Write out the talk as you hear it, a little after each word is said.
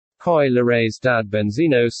Coi Lerays' dad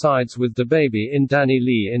Benzino sides with Dababy in Danny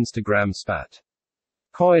Lee Instagram spat.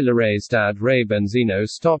 Coi Lerays' dad Ray Benzino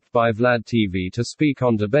stopped by Vlad TV to speak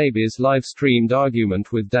on Dababy's live-streamed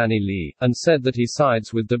argument with Danny Lee, and said that he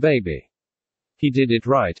sides with Dababy. He did it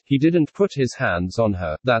right, he didn't put his hands on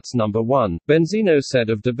her, that's number one, Benzino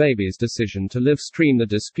said of Dababy's decision to live-stream the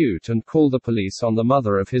dispute and call the police on the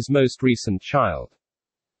mother of his most recent child.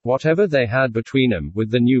 Whatever they had between them,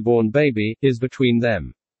 with the newborn baby, is between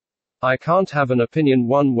them. I can't have an opinion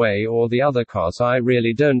one way or the other cause I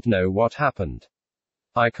really don't know what happened.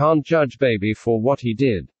 I can't judge baby for what he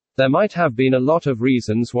did. There might have been a lot of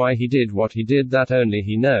reasons why he did what he did that only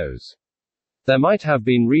he knows. There might have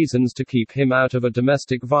been reasons to keep him out of a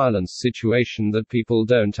domestic violence situation that people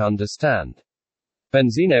don't understand.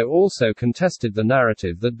 Benzino also contested the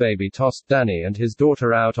narrative that baby tossed Danny and his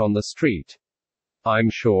daughter out on the street. I'm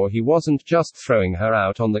sure he wasn't just throwing her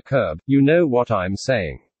out on the curb, you know what I'm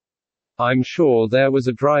saying. I'm sure there was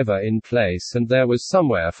a driver in place and there was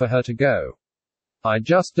somewhere for her to go. I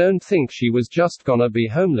just don't think she was just gonna be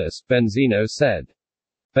homeless, Benzino said.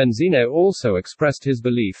 Benzino also expressed his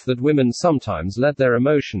belief that women sometimes let their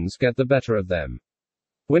emotions get the better of them.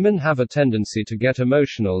 Women have a tendency to get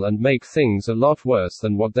emotional and make things a lot worse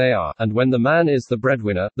than what they are, and when the man is the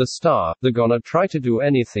breadwinner, the star, they're gonna try to do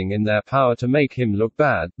anything in their power to make him look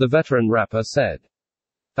bad, the veteran rapper said.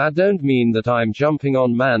 That don't mean that I'm jumping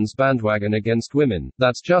on man's bandwagon against women,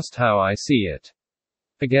 that's just how I see it.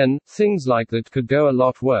 Again, things like that could go a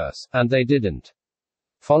lot worse, and they didn't.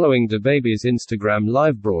 Following Dababy's Instagram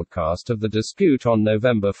live broadcast of the dispute on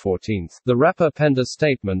November 14, the rapper penned a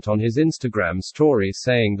statement on his Instagram story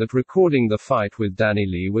saying that recording the fight with Danny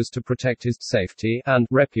Lee was to protect his safety and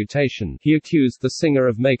reputation. He accused the singer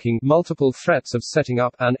of making multiple threats of setting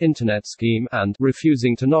up an internet scheme and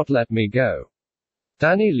refusing to not let me go.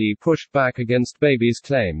 Danny Lee pushed back against Baby's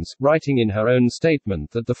claims, writing in her own statement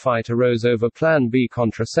that the fight arose over Plan B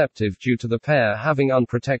contraceptive due to the pair having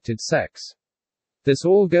unprotected sex. This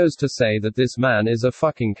all goes to say that this man is a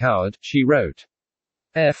fucking coward, she wrote.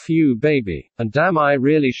 F you baby. And damn I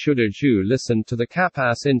really shoulda you listened to the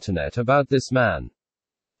cap-ass internet about this man.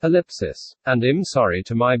 Ellipsis. And I'm sorry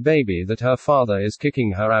to my baby that her father is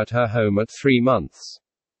kicking her out her home at 3 months.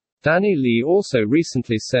 Danny Lee also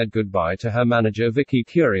recently said goodbye to her manager Vicky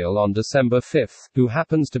Curiel on December 5, who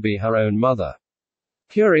happens to be her own mother.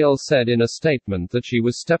 Curiel said in a statement that she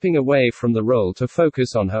was stepping away from the role to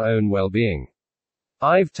focus on her own well-being.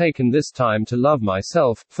 I've taken this time to love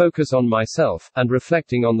myself, focus on myself, and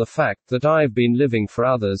reflecting on the fact that I've been living for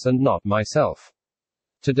others and not myself.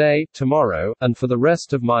 Today, tomorrow, and for the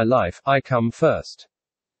rest of my life, I come first.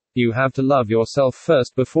 You have to love yourself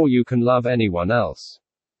first before you can love anyone else.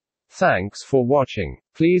 Thanks for watching.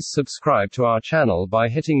 Please subscribe to our channel by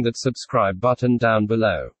hitting that subscribe button down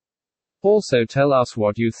below. Also tell us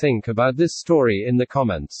what you think about this story in the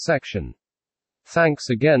comments section. Thanks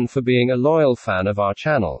again for being a loyal fan of our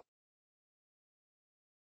channel.